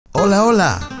Hola,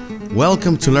 hola!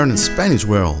 Welcome to Learn Spanish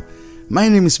World. My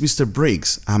name is Mr.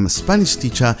 Briggs. I'm a Spanish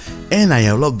teacher and I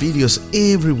upload videos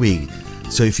every week.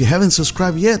 So if you haven't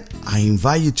subscribed yet, I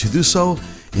invite you to do so.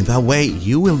 In that way,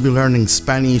 you will be learning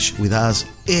Spanish with us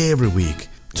every week.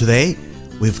 Today,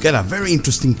 we've got a very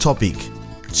interesting topic,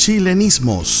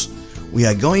 Chilenismos. We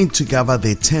are going to cover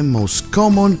the 10 most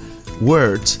common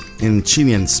words in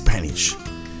Chilean Spanish.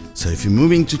 So if you're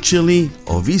moving to Chile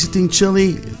or visiting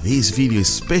Chile, this video is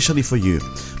especially for you.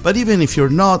 But even if you're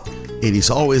not, it is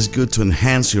always good to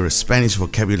enhance your Spanish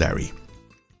vocabulary.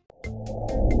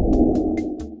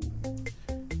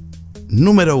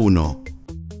 Número 1.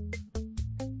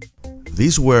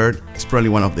 This word is probably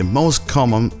one of the most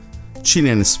common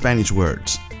Chilean Spanish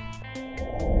words.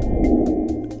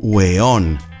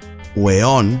 Weón.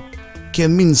 Weón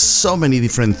can mean so many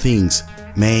different things: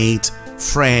 mate,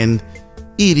 friend,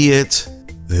 idiot.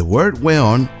 The word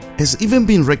weón has even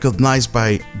been recognized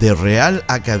by the Real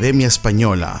Academia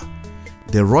Española.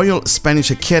 The Royal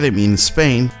Spanish Academy in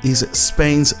Spain is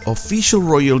Spain's official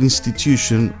royal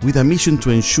institution with a mission to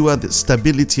ensure the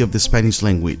stability of the Spanish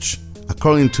language.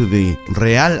 According to the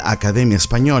Real Academia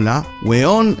Española,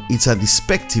 weón is a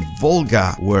despective,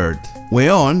 vulgar word.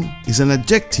 Weón is an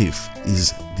adjective,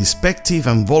 is despective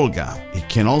and vulgar. It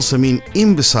can also mean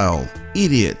imbecile,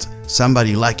 idiot,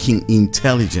 somebody lacking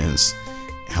intelligence.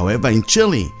 However, in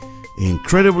Chile,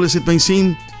 incredible as it may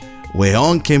seem,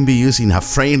 weón can be used in a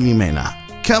friendly manner.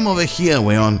 Come over here,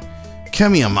 weón.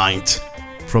 Come here, mate.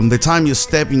 From the time you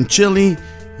step in Chile,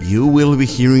 you will be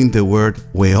hearing the word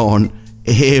weón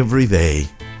every day.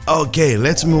 Okay,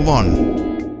 let's move on.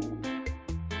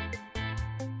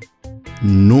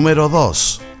 Número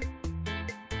 2.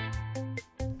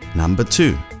 Number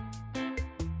 2.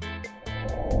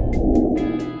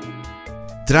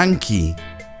 Tranqui.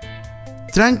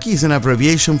 Tranqui is an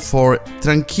abbreviation for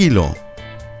tranquilo.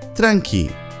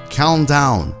 Tranqui, calm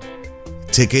down.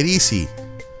 Take it easy.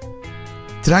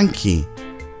 Tranqui.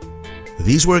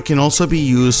 This word can also be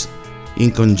used in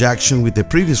conjunction with the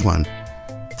previous one.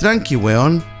 Tranqui,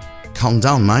 weón. Calm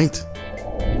down, mate.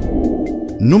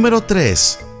 Número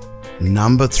 3.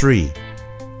 Number 3.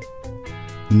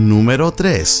 Número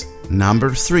 3.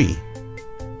 Number 3.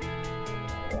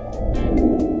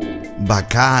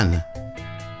 Bacán.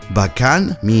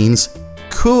 Bacán means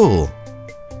cool.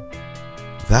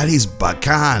 That is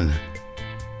bacán.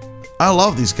 I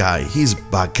love this guy. He's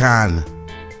bacán.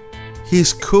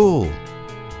 He's cool.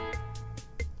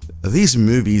 This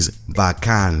movie is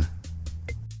bacán.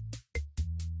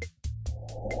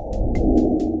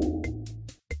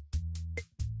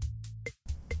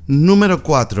 Número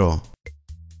 4.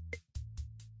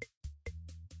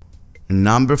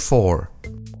 Number 4.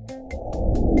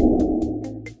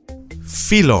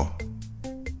 Filo.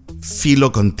 Filo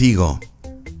contigo,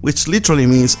 which literally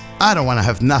means I don't want to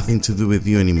have nothing to do with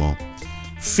you anymore.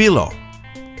 Filo.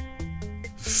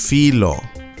 Filo.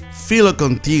 Filo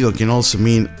contigo can also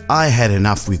mean I had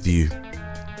enough with you.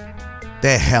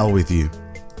 The hell with you.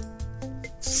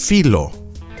 Filo,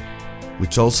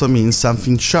 which also means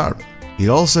something sharp. It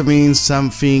also means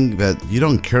something that you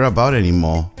don't care about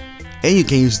anymore. And you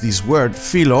can use this word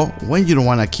filo when you don't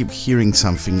want to keep hearing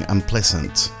something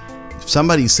unpleasant. If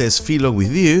somebody says filo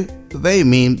with you, they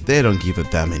mean they don't give a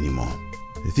damn anymore.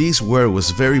 This word was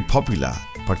very popular,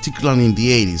 particularly in the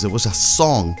 80s. There was a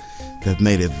song that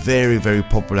made it very, very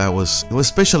popular. It was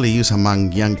especially used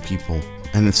among young people,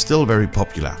 and it's still very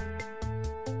popular.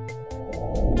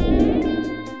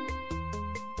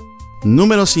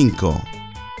 Número 5.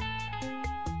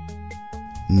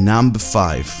 Number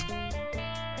 5.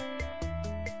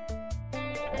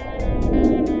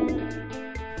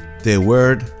 The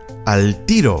word al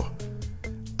tiro.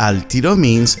 Al tiro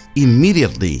means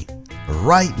immediately,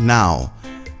 right now.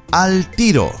 Al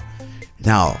tiro.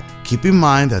 Now, keep in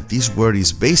mind that this word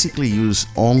is basically used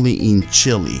only in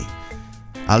Chile.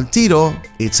 Al tiro,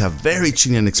 it's a very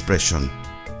Chilean expression,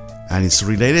 and it's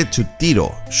related to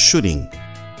tiro, shooting.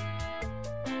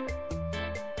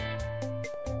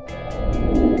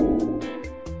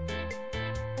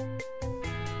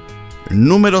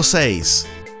 Número 6.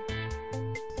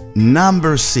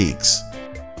 Number 6.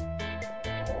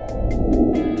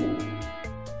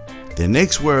 The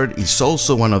next word is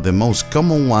also one of the most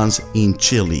common ones in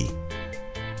Chile.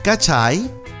 ¿Cachai?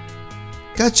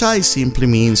 ¿Cachai simply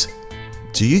means,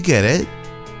 do you get it?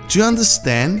 Do you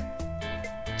understand?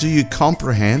 Do you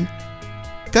comprehend?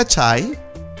 ¿Cachai?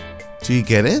 Do you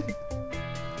get it?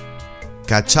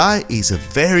 ¿Cachai is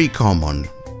very common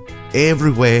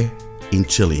everywhere in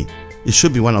Chile. It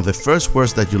should be one of the first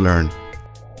words that you learn.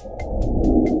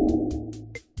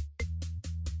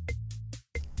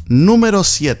 Número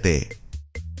 7.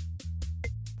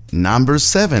 Number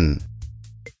 7.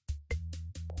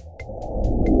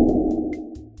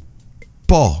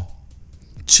 Po.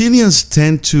 Chileans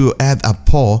tend to add a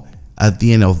po at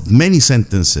the end of many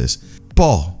sentences.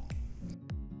 Po.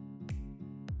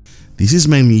 This is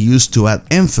mainly used to add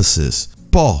emphasis.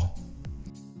 Po.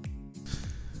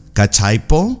 ¿Cachai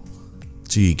po?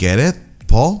 Do you get it?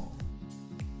 Po.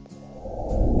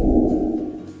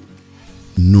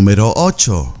 Número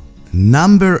 8.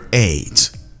 Number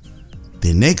 8.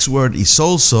 The next word is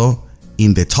also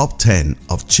in the top 10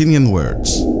 of Chilean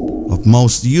words, of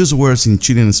most used words in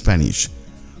Chilean Spanish.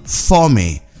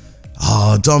 Fome.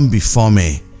 Oh, don't be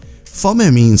fome.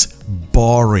 Fome means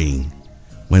boring.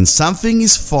 When something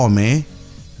is fome,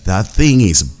 that thing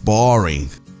is boring.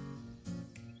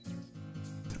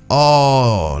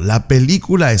 Oh, la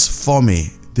película es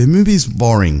fome. The movie is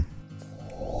boring.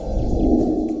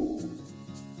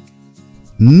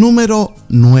 Número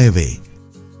 9.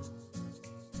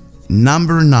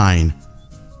 Number 9.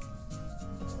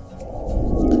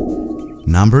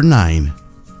 Number 9.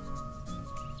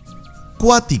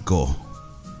 Cuático.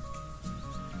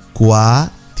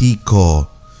 Cuático.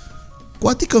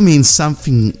 Cuático means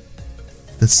something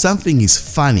is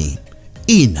funny,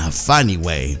 in a funny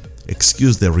way.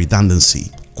 Excuse the redundancy.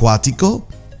 Cuático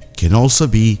can also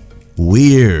be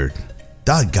weird.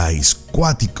 That guy is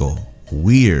cuático.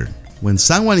 Weird. When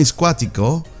someone is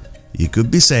cuático, you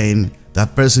could be saying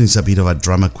that person is a bit of a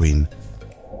drama queen.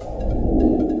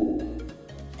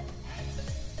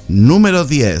 Número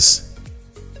 10.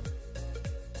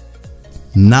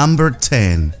 Number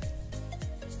 10.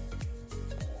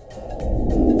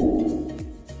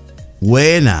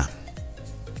 Buena.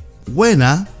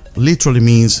 Buena literally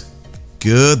means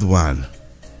good one.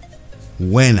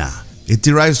 Buena. It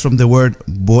derives from the word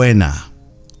buena,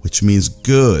 which means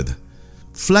good.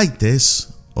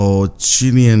 Flaites or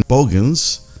Chilean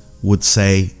bogans would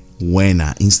say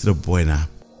buena instead of buena.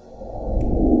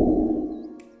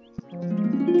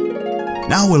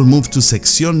 Now we'll move to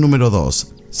sección número 2.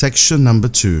 Section number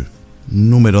 2.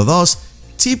 Número 2.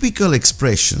 Typical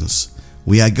expressions.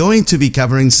 We are going to be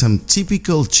covering some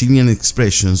typical Chilean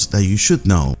expressions that you should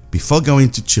know before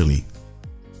going to Chile.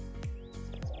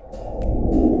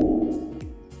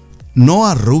 No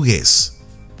arrugues.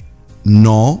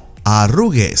 No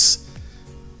arrugues.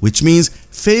 Which means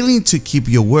failing to keep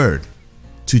your word,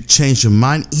 to change your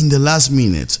mind in the last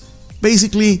minute.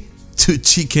 Basically, to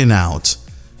chicken out.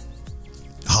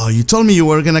 Oh, you told me you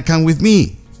were gonna come with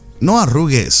me. No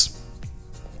arrugues.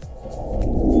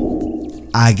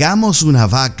 Hagamos una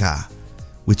vaca,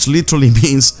 which literally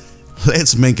means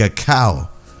let's make a cow.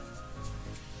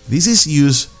 This is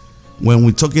used when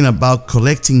we're talking about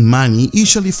collecting money,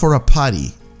 usually for a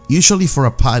party,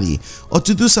 or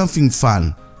to do something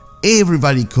fun.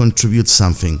 Everybody contributes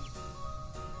something.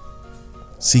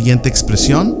 Siguiente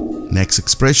expresión, next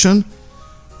expression.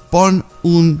 Pon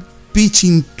un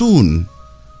pichintún.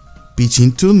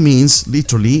 Pichintún means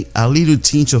literally a little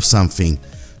tinge of something.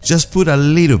 Just put a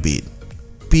little bit.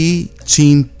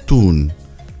 Pichintún.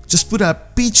 Just put a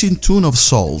pichintún of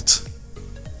salt.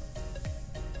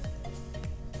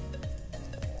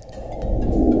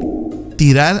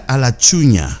 Tirar a la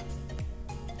chuña.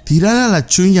 Tirar a la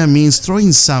chuña means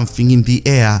throwing something in the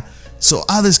air so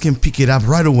others can pick it up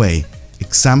right away.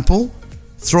 Example,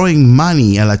 throwing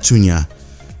money a la chuña.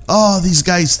 Oh, this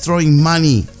guy is throwing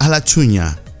money a la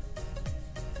chuña.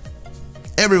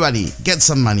 Everybody, get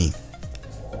some money.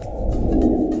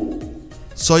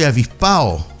 Soy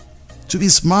avispao. To be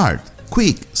smart,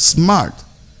 quick, smart.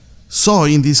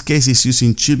 Soy in this case is used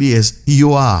in Chile as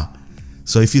you are.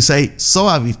 So if you say soy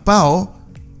avispao,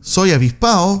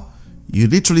 you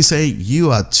literally say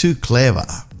you are too clever.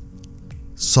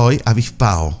 Soy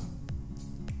avispao.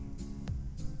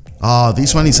 Oh,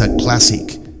 this one is a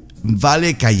classic.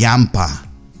 Vale callampa.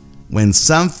 When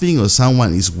something or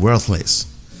someone is worthless.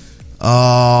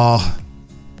 Oh,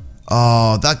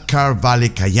 that car vale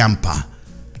callampa.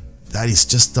 That is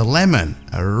just a lemon,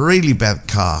 a really bad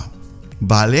car.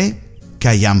 Vale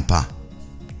callampa.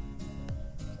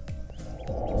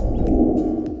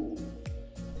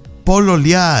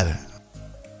 Pololear.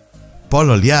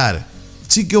 Pololear.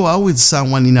 To go out with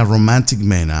someone in a romantic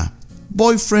manner.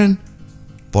 Boyfriend,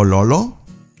 pololo.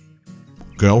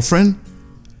 Girlfriend,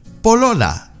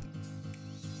 polola.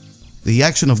 The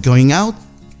action of going out,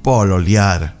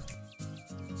 pololear.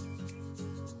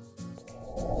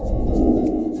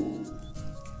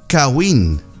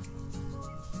 Kawin.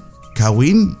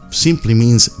 Kawin simply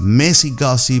means messy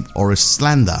gossip or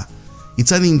slander.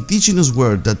 It's an indigenous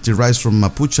word that derives from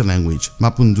Mapuche language,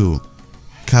 Mapundu.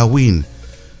 Kawin.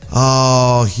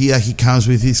 Oh, here he comes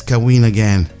with his kawin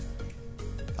again.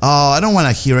 Oh, I don't want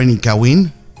to hear any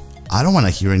kawin. I don't want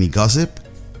to hear any gossip.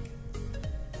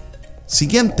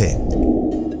 Siguiente.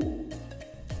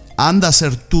 Anda a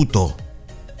ser tuto.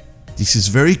 This is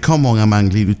very common among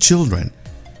little children.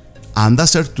 Anda a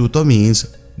ser tuto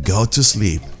means go to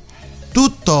sleep.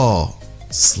 Tuto,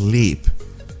 sleep.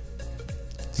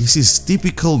 This is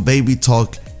typical baby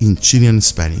talk in Chilean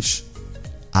Spanish.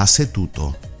 Hace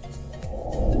tuto.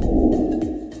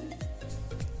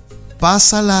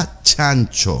 Pásala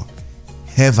chancho.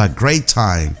 Have a great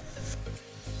time.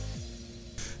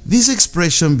 This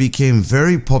expression became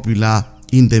very popular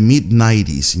in the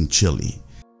mid-90s in Chile.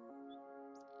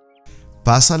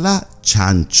 Pásala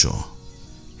chancho.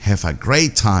 Have a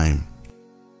great time.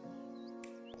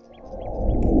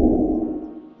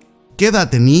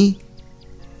 Quédate ni.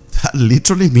 That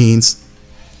literally means,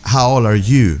 how old are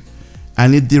you?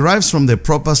 And it derives from the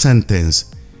proper sentence,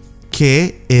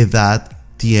 ¿Qué edad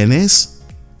tienes?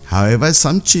 However,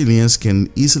 some Chileans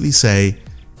can easily say,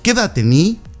 Quédate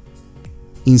ni,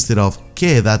 instead of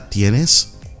 ¿Qué edad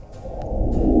tienes?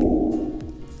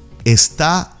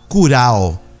 Está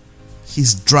curao.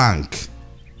 He's drunk.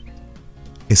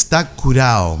 Está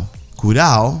curao.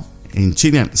 Curao in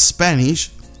Chilean Spanish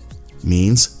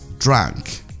means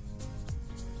drunk.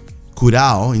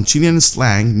 Curao in Chilean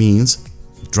slang means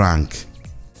drunk.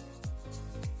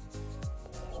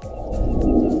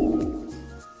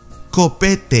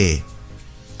 Copete.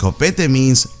 Copete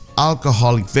means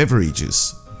alcoholic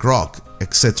beverages, grog,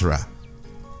 etc.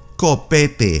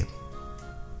 Copete.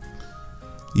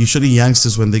 Usually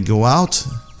youngsters, when they go out,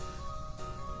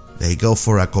 they go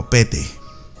for a copete.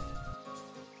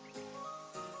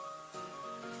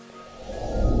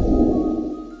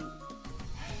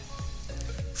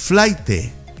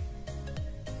 Flaite.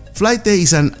 Flaite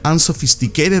is an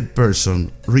unsophisticated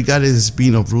person regarded as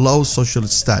being of low social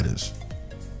status.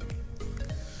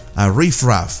 A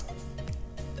riffraff,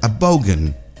 a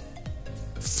bogan,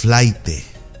 flaite.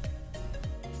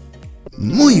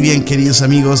 Muy bien, queridos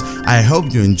amigos, I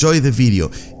hope you enjoyed the video.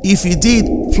 If you did,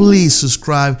 please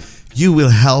subscribe. You will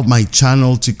help my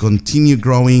channel to continue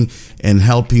growing and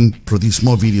helping produce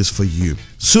more videos for you.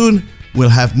 Soon, we'll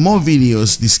have more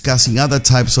videos discussing other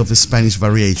types of Spanish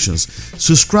variations.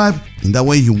 Subscribe, in that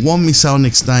way you won't miss out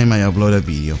next time I upload a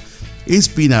video. It's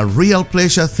been a real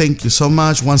pleasure. Thank you so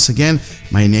much. Once again,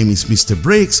 my name is Mr.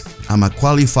 Briggs. I'm a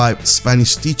qualified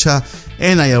Spanish teacher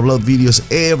and I upload videos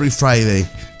every Friday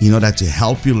in order to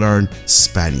help you learn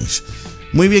Spanish.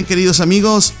 Muy bien, queridos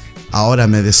amigos, ahora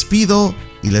me despido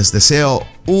y les deseo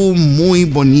un muy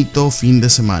bonito fin de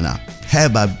semana.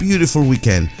 Have a beautiful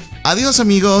weekend. Adiós,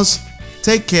 amigos.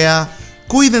 Take care.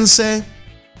 Cuídense.